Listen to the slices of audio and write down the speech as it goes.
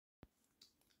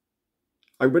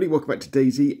Everybody, welcome back to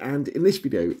DayZ, and in this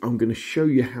video I'm going to show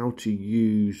you how to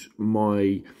use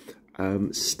my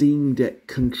SteamDeck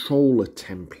controller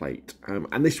template,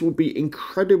 and this will be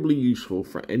incredibly useful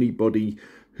for anybody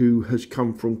who has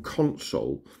come from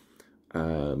console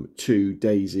to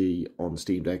DayZ on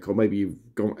SteamDeck, or maybe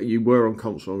you were on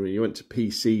console and you went to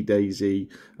PC DayZ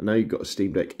and now you've got a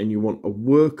SteamDeck and you want a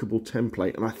workable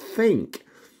template. And I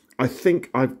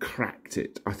think I've cracked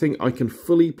it. I think I can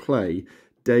fully play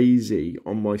DayZ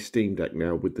on my Steam Deck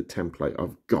now with the template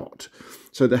I've got.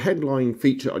 So the headline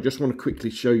feature I just want to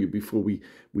quickly show you before we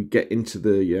get into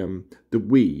the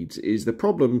weeds is the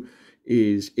problem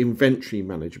is inventory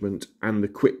management and the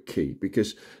quick key,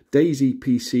 because DayZ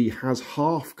PC has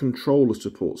half controller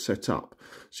support set up.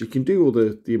 So you can do all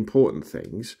the important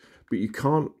things, but you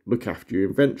can't look after your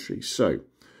inventory. So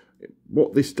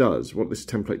what this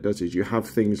template does is you have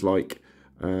things like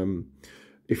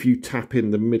if you tap in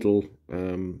the middle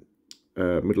of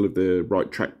the right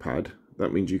trackpad,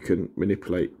 that means you can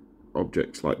manipulate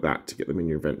objects like that to get them in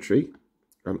your inventory.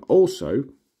 And also,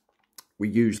 we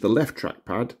use the left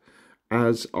trackpad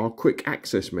as our quick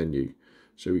access menu.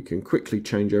 So we can quickly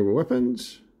change over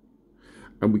weapons,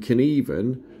 and we can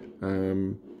even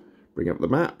bring up the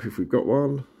map if we've got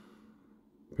one,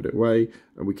 put it away,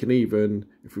 and we can even,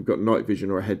 if we've got night vision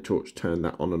or a head torch, turn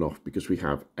that on and off because we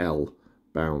have L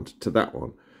bound to that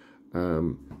one.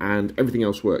 And everything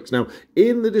else works. Now,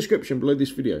 in the description below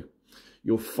this video,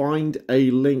 you'll find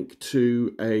a link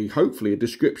to hopefully a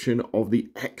description of the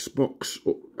Xbox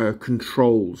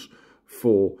controls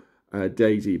for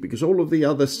DayZ, because all of the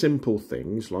other simple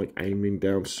things like aiming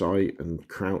down sight and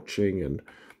crouching and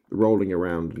rolling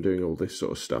around and doing all this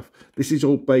sort of stuff, this is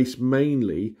all based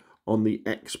mainly on the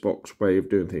Xbox way of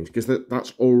doing things, because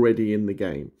that's already in the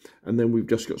game. And then we've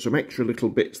just got some extra little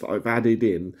bits that I've added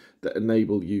in that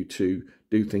enable you to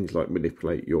do things like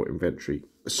manipulate your inventory.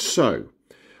 So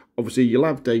obviously you'll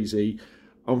have DayZ.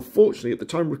 Unfortunately, at the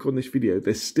time of recording this video,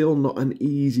 there's still not an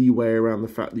easy way around the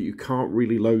fact that you can't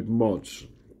really load mods.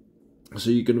 So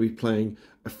you're going to be playing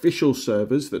official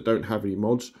servers that don't have any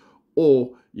mods,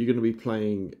 or you're going to be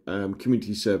playing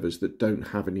community servers that don't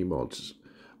have any mods.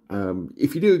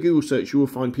 If you do a Google search, you will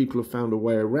find people have found a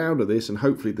way around this, and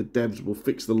hopefully the devs will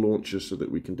fix the launcher so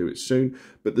that we can do it soon.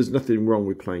 But there's nothing wrong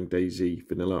with playing DayZ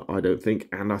vanilla, I don't think.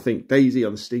 And I think DayZ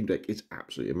on the Steam Deck is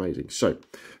absolutely amazing. So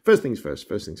first things first.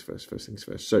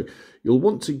 So you'll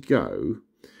want to go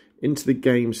into the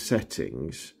game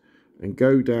settings and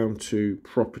go down to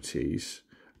properties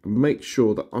and make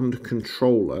sure that under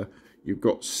controller you've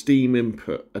got Steam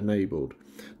input enabled.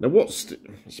 Now it's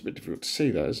a bit difficult to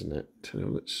see that, isn't it?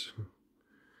 Let's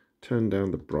turn down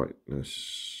the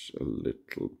brightness a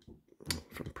little.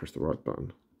 If I press the right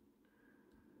button,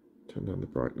 turn down the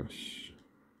brightness.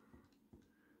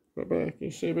 Right back, can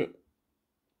you see a bit?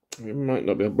 It might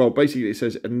not be. Well, basically it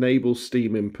says enable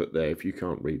Steam input there if you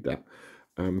can't read that.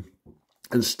 And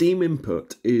Steam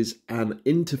input is an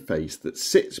interface that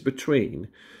sits between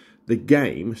the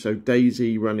game, so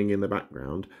DayZ running in the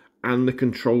background, and the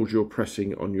controls you're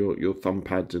pressing on your thumb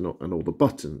pads and all the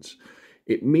buttons.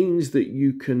 It means that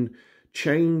you can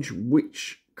change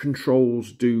which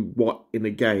controls do what in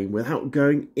a game without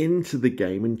going into the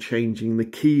game and changing the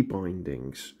key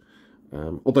bindings.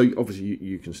 Although obviously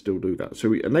you can still do that. So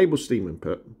we enable Steam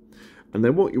input, and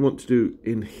then what you want to do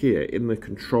in here, in the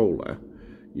controller,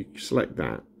 you select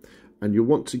that, and you'll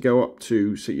want to go up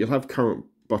to, so you'll have current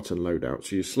button loadout,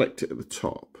 so you select it at the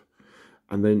top,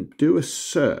 and then do a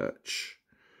search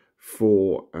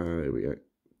for, here we go,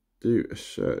 do a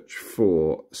search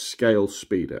for scale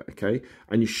speeder, okay?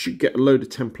 And you should get a load of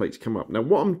templates come up. Now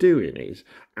what I'm doing is,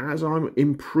 as I'm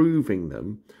improving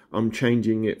them, I'm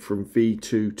changing it from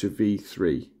V2 to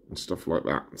V3 and stuff like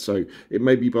that. So it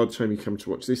may be by the time you come to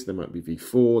watch this, there might be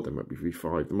V4, there might be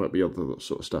V5, there might be other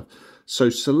sort of stuff. So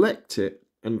select it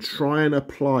and try and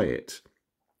apply it.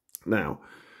 Now,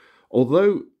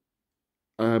 although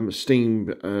Steam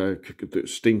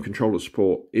controller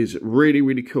support is really,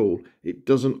 really cool, it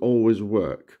doesn't always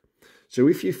work. So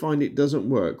if you find it doesn't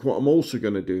work, what I'm also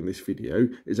going to do in this video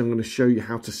is I'm going to show you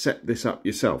how to set this up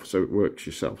yourself so it works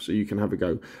yourself, so you can have a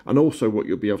go. And also what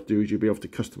you'll be able to do is you'll be able to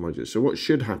customize it. So what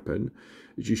should happen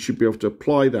is you should be able to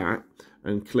apply that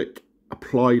and click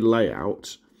apply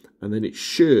layout, and then it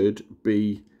should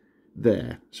be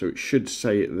there. So it should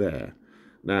say it there.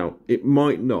 Now it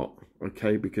might not,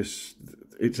 okay, because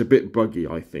it's a bit buggy,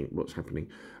 I think, what's happening.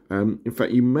 In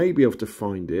fact, you may be able to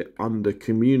find it under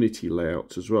community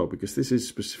layouts as well, because this is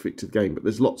specific to the game, but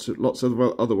there's lots of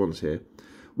other ones here.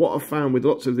 What I've found with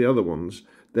lots of the other ones,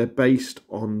 they're based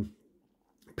on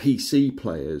PC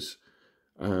players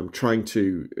trying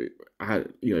to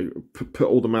you know, put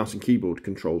all the mouse and keyboard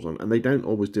controls on, and they don't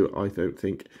always do it, I don't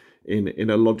think, in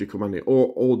a logical manner,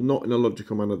 or not in a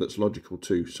logical manner that's logical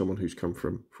to someone who's come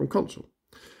from console.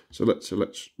 So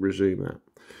let's resume that.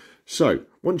 So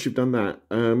once you've done that,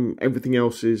 everything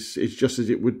else is just as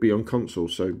it would be on console.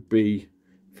 So B,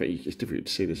 it's difficult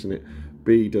to see this, isn't it?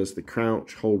 B does the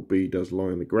crouch, hold B does lie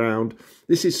on the ground.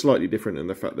 This is slightly different in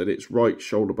the fact that it's right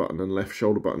shoulder button and left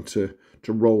shoulder button to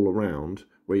roll around,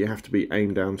 where you have to be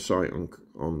aim down sight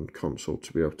on console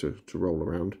to be able to roll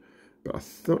around. But I'm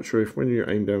not sure if when you're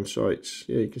aim down sights,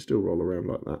 yeah, you can still roll around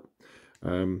like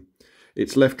that.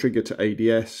 It's left trigger to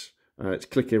ADS. It's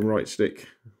click in right stick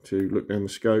to look down the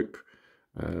scope.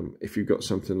 If you've got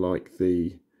something like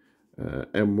the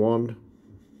M1,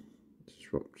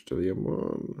 swap to the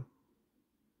M1.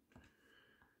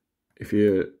 If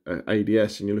you're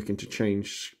ADS and you're looking to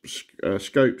change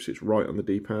scopes, it's right on the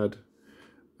D-pad.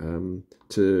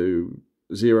 To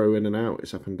zero in and out,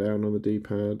 it's up and down on the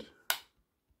D-pad.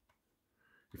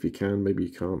 If you can, maybe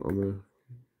you can't on the,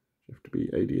 you have to be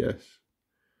ADS.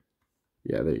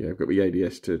 Yeah, there you go. I've got the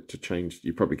ADS to change.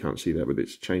 You probably can't see that, but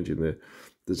it's changing the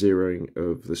zeroing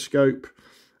of the scope.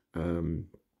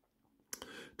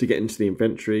 To get into the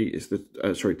inventory, it's the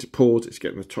to pause. It's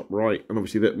getting the top right, and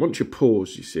obviously that once you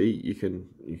pause, you see you can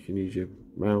use your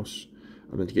mouse,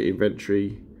 and then to get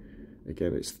inventory,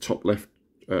 again it's the top left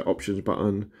options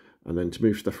button, and then to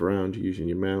move stuff around, you're using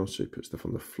your mouse. So you put stuff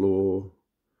on the floor,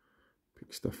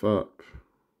 pick stuff up,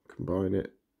 combine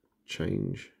it,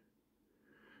 change.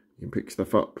 You can pick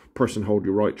stuff up, press and hold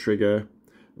your right trigger,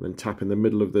 and then tap in the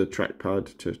middle of the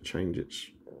trackpad to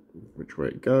change which way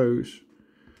it goes.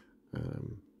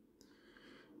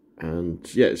 And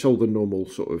yeah, it's all the normal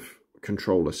sort of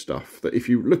controller stuff that if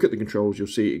you look at the controls, you'll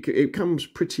see it comes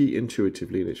pretty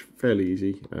intuitively, and it's fairly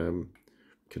easy. You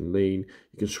can lean,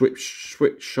 you can switch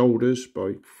shoulders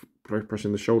by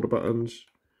pressing the shoulder buttons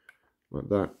like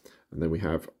that, and then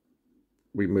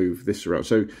we move this around.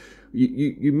 So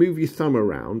you move your thumb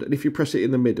around, and if you press it in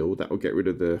the middle, that will get rid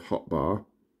of the hotbar,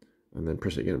 and then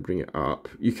press it again and bring it up.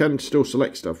 You can still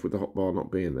select stuff with the hotbar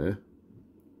not being there.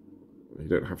 You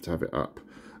don't have to have it up.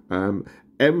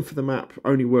 M for the map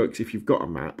only works if you've got a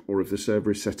map, or if the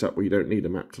server is set up where you don't need a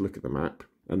map to look at the map,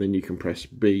 and then you can press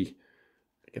B.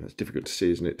 Again, that's difficult to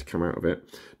see, isn't it, to come out of it.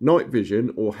 Night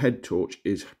vision or head torch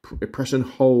is press and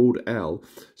hold L.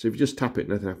 So if you just tap it,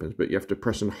 nothing happens, but you have to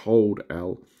press and hold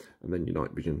L, and then your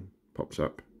night vision pops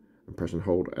up, and press and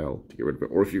hold L to get rid of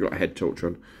it. Or if you've got a head torch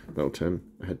on, that'll turn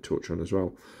a head torch on as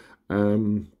well.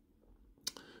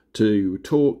 To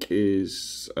talk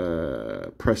is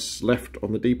press left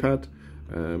on the D-pad.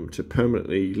 To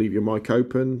permanently leave your mic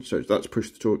open, so that's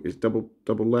push to talk, is double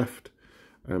left.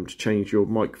 To change your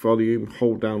mic volume,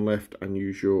 hold down left and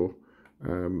use your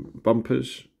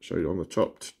bumpers, so on the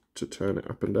top to turn it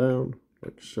up and down,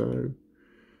 like so.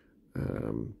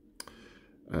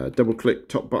 Double click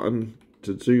top button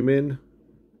to zoom in,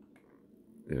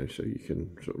 so you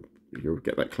can you'll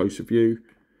get that closer view.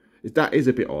 That is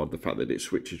a bit odd, the fact that it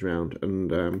switches around,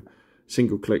 and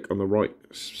single click on the right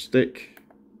stick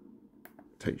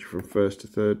takes you from first to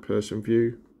third person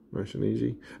view, nice and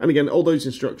easy. And again, all those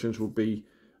instructions will be,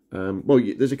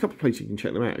 there's a couple of places you can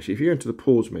check them out actually. If you go into the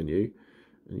pause menu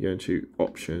and you go into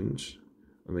options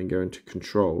and then go into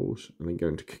controls and then go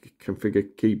into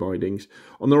configure key bindings,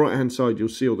 on the right hand side you'll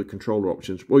see all the controller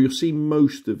options. Well, you'll see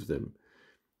most of them.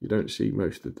 You don't see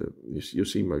most of them. You'll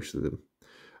see most of them.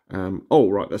 Oh,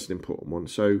 right, that's an important one.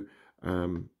 So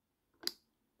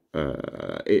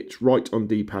it's right on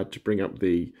D-pad to bring up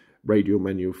the radial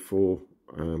menu for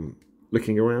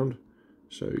looking around.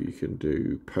 So you can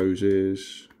do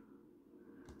poses,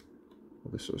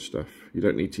 all this sort of stuff. You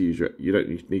don't need to use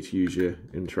your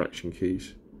interaction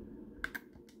keys.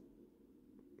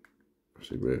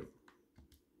 See, we've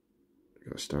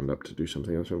got to stand up to do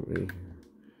something else, haven't we?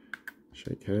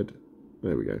 Shake head.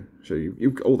 There we go. So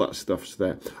you've got all that stuff's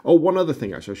there. Oh, one other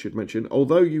thing actually I should mention.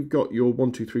 Although you've got your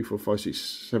 1, 2, 3, 4, 5, 6,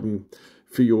 7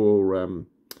 for your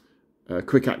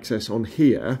quick access on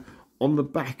here, on the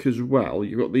back as well,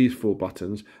 you've got these 4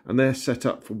 buttons, and they're set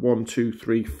up for 1, 2,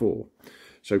 3, 4.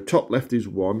 So top left is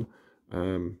 1,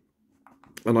 and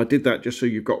I did that just so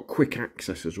you've got quick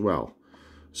access as well.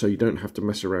 So you don't have to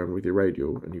mess around with your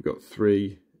radial, and you've got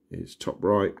 3 is top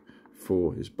right,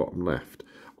 4 is bottom left.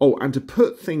 Oh, and to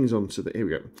put things onto the, here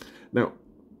we go. Now,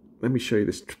 let me show you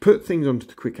this. To put things onto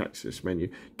the quick access menu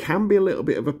can be a little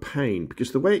bit of a pain,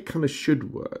 because the way it kind of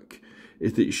should work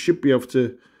is that you should be able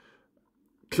to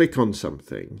click on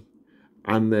something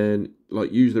and then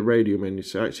like use the radial menu.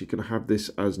 So actually, can I have this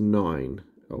as 9?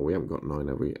 oh, we haven't got 9,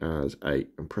 have we? As 8,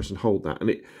 and press and hold that, and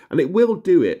it will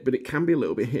do it, but it can be a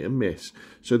little bit hit and miss.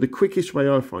 So the quickest way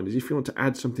I find is if you want to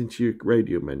add something to your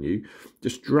Radial menu,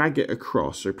 just drag it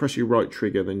across. So press your right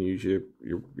trigger, then use your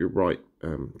right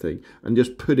thing, and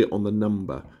just put it on the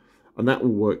number, and that will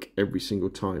work every single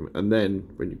time. And then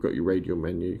when you've got your Radial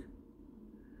menu,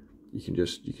 you can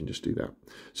just do that.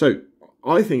 So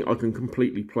I think I can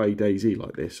completely play DayZ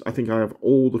like this. I think I have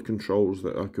all the controls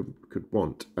that I could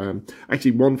want.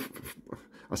 Actually,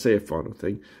 I say a final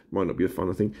thing, might not be the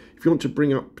final thing. If you want to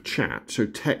bring up chat, so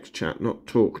text chat, not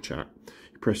talk chat,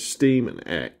 you press Steam and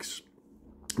X,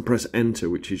 and press Enter,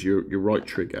 which is your right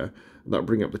trigger. And that'll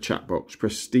bring up the chat box.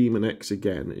 Press Steam and X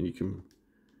again, and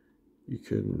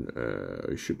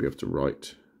you should be able to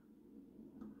write.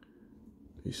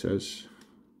 He says,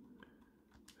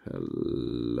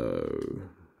 hello,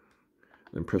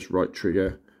 then press right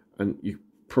trigger, and you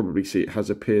probably see it has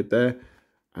appeared there,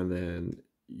 and then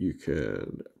you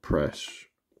can press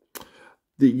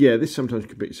this sometimes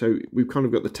could be, so we've kind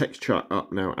of got the text chat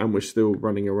up now, and we're still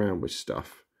running around with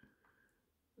stuff.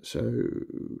 So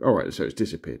all right, so it's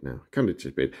disappeared now, kind of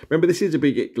disappeared. Remember, this is a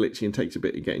bit glitchy and takes a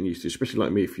bit of getting used to, especially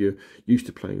like me if you're used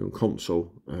to playing on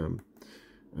console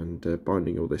and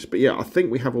binding all this. But yeah, I think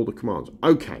we have all the commands.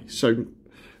 Okay, so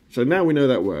now we know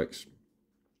that works.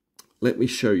 Let me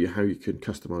show you how you can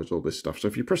customize all this stuff. So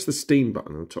if you press the Steam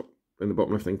button on the top, in the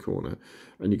bottom left-hand corner,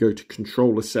 and you go to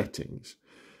Controller Settings,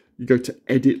 you go to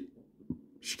Edit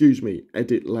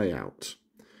Layout.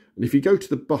 And if you go to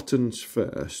the buttons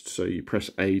first, so you press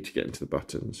A to get into the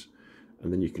buttons,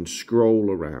 and then you can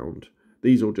scroll around.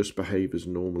 These all just behave as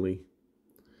normally.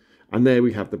 And there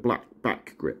we have the black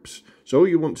back grips. So all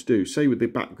you want to do, say with the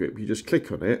back grip, you just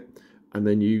click on it, and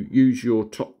then you use your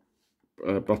top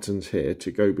buttons here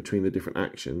to go between the different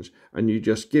actions, and you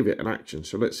just give it an action.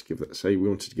 So let's give that, say we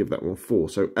wanted to give that one 4.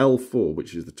 So L4,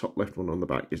 which is the top left one on the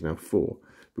back, is now 4.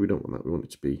 But we don't want that. We want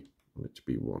it to be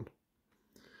 1.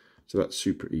 So that's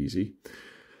super easy.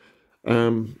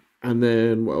 And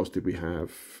then what else did we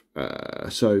have?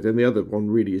 So then the other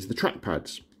one really is the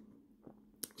trackpads.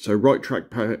 So right track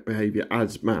behavior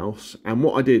adds mouse. And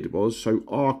what I did was, so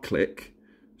R click,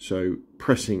 so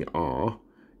pressing R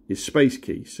is space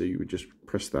key. So you would just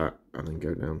press that and then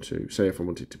go down to, say if I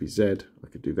wanted it to be Z, I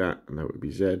could do that, and that would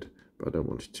be Z, but I don't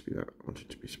want it to be that. I want it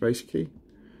to be space key.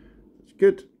 That's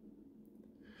good.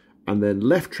 And then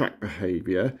left track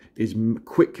behavior is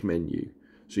quick menu.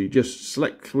 So you just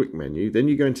select quick menu, then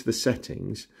you go into the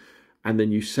settings, and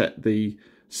then you set the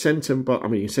center button. I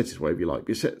mean, you set it whatever you like, but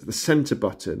you set the center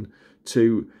button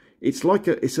to, it's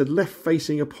a left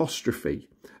facing apostrophe.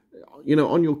 You know,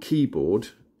 on your keyboard,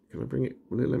 can I bring it?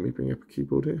 Will it let me bring up a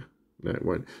keyboard here? No, it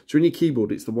won't. So in your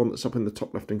keyboard, it's the one that's up in the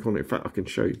top left hand corner. In fact, I can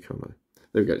show you, can't I?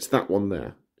 There we go. It's that one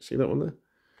there. See that one there?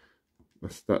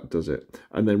 That does it.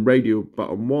 And then Radial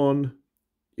button 1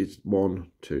 is 1,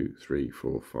 2, 3,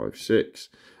 4, 5, 6.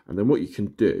 And then what you can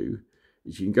do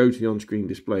is you can go to the on-screen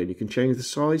display and you can change the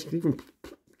size. You can even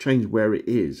change where it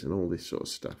is and all this sort of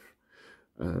stuff.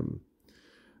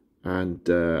 And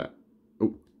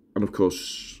of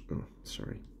course,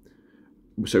 sorry.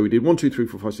 So we did 1, 2, 3,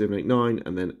 4, 5, 7, 8, 9,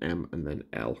 and then M, and then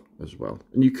L as well.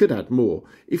 And you could add more.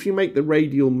 If you make the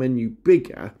Radial menu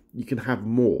bigger, you can have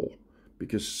more,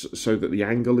 because so that the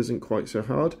angle isn't quite so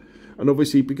hard. And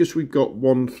obviously, because we've got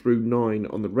 1 through 9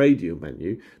 on the Radial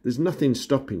menu, there's nothing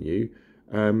stopping you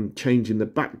changing the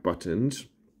back buttons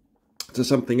to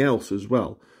something else as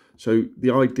well. So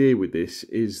the idea with this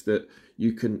is that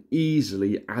you can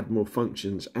easily add more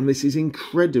functions, and this is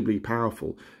incredibly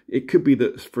powerful. It could be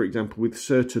that, for example, with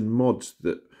certain mods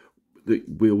that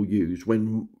we'll use,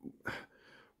 when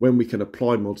we can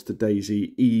apply mods to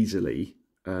DayZ easily,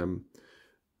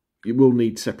 you will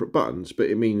need separate buttons, but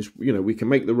it means, you know, we can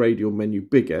make the Radial menu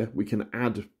bigger, we can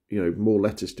add, you know, more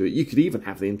letters to it. You could even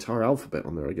have the entire alphabet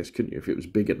on there, I guess, couldn't you, if it was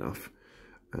big enough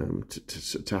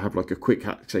to have like a quick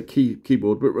access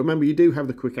keyboard. But remember, you do have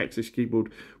the quick access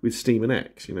keyboard with Steam and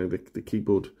X. You know, the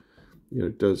keyboard, you know,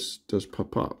 does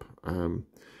pop up.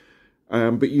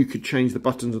 But you could change the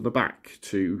buttons on the back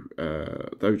to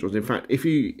those ones. In fact, if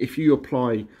you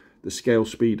apply the Scale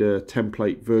Speeder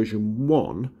template version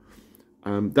 1,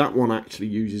 that one actually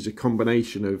uses a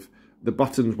combination of the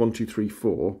buttons 1, 2, 3,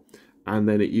 4, and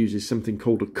then it uses something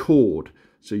called a chord.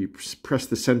 So you press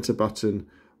the center button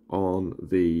on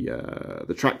the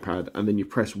trackpad, and then you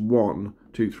press 1,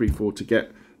 2, 3, 4 to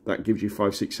get, that gives you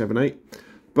 5, 6, 7, 8.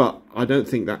 But I don't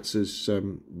think that's as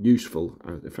useful.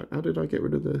 In fact, how did I get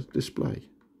rid of the display?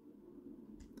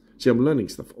 See, I'm learning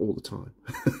stuff all the time.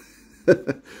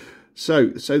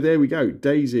 So there we go.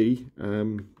 DayZ,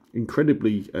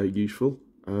 incredibly useful.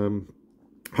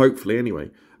 hopefully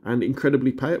anyway, and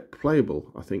incredibly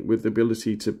playable, I think, with the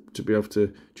ability to be able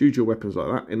to choose your weapons like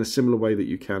that in a similar way that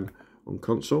you can on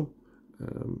console.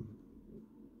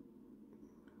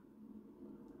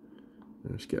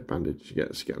 Let's get a bandage,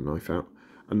 let's get a knife out.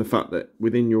 And the fact that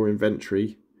within your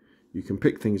inventory, you can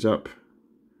pick things up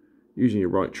using your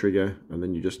right trigger, and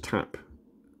then you just tap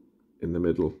in the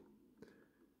middle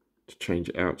to change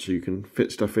it out, so you can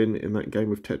fit stuff in that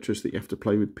game of Tetris that you have to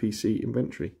play with PC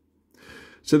inventory.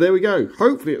 So there we go.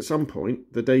 Hopefully at some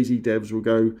point the DayZ devs will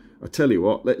go, I tell you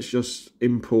what, let's just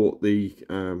import the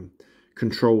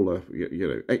controller,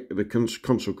 the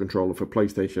console controller for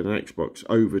PlayStation and Xbox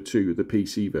over to the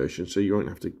PC version, so you won't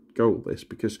have to go all this.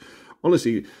 Because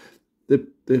honestly,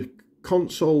 the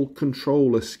console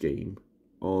controller scheme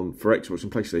for Xbox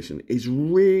and PlayStation is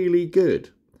really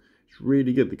good. It's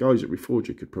really good. The guys at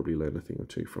Reforger could probably learn a thing or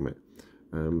two from it.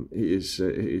 It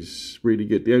is really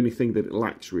good. The only thing that it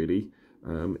lacks really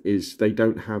is they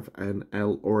don't have an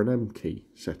L or an M key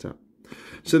set up.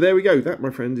 So there we go. That, my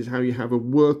friends, is how you have a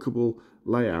workable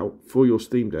layout for your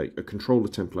Steam Deck, a controller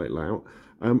template layout.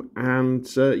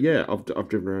 Yeah, I've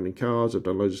driven around in cars, I've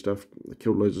done loads of stuff,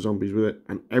 killed loads of zombies with it,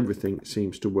 and everything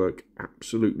seems to work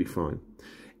absolutely fine.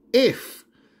 If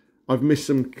I've missed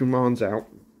some commands out,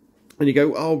 and you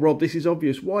go, oh Rob, this is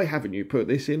obvious, why haven't you put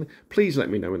this in? Please let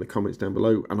me know in the comments down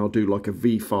below, and I'll do like a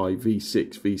V5,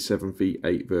 V6, V7,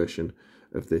 V8 version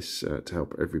of this to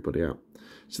help everybody out.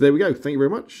 So there we go. Thank you very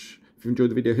much. If you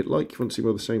enjoyed the video, hit like. If you want to see more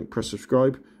of the same, press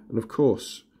subscribe. And of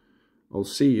course, I'll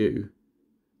see you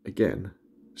again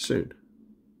soon.